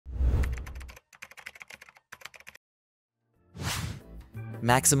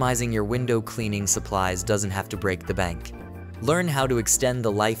Maximizing your window cleaning supplies doesn't have to break the bank. Learn how to extend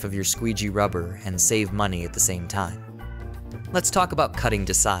the life of your squeegee rubber and save money at the same time. Let's talk about cutting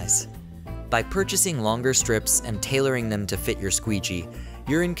to size. By purchasing longer strips and tailoring them to fit your squeegee,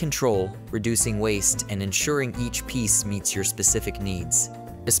 you're in control, reducing waste and ensuring each piece meets your specific needs.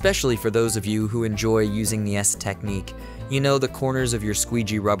 Especially for those of you who enjoy using the S technique, you know the corners of your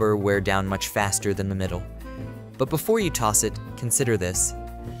squeegee rubber wear down much faster than the middle. But before you toss it, consider this.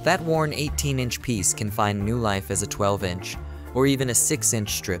 That worn 18-inch piece can find new life as a 12-inch or even a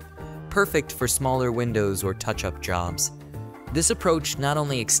 6-inch strip, perfect for smaller windows or touch-up jobs. This approach not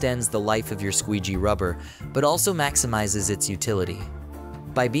only extends the life of your squeegee rubber, but also maximizes its utility.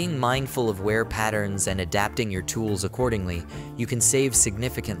 By being mindful of wear patterns and adapting your tools accordingly, you can save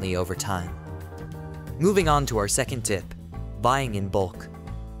significantly over time. Moving on to our second tip, buying in bulk.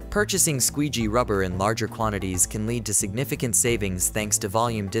 Purchasing squeegee rubber in larger quantities can lead to significant savings thanks to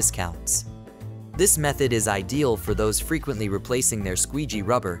volume discounts. This method is ideal for those frequently replacing their squeegee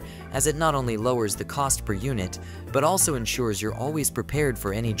rubber, as it not only lowers the cost per unit, but also ensures you're always prepared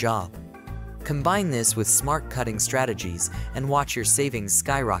for any job. Combine this with smart cutting strategies and watch your savings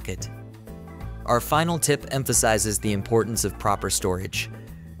skyrocket. Our final tip emphasizes the importance of proper storage.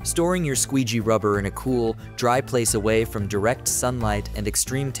 Storing your squeegee rubber in a cool, dry place away from direct sunlight and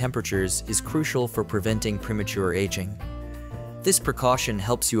extreme temperatures is crucial for preventing premature aging. This precaution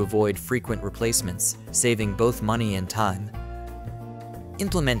helps you avoid frequent replacements, saving both money and time.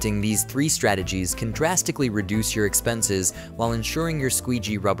 Implementing these 3 strategies can drastically reduce your expenses while ensuring your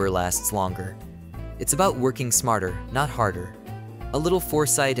squeegee rubber lasts longer. It's about working smarter, not harder. A little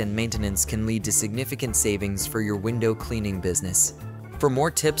foresight and maintenance can lead to significant savings for your window cleaning business. For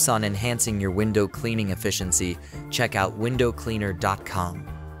more tips on enhancing your window cleaning efficiency, check out windowcleaner.com.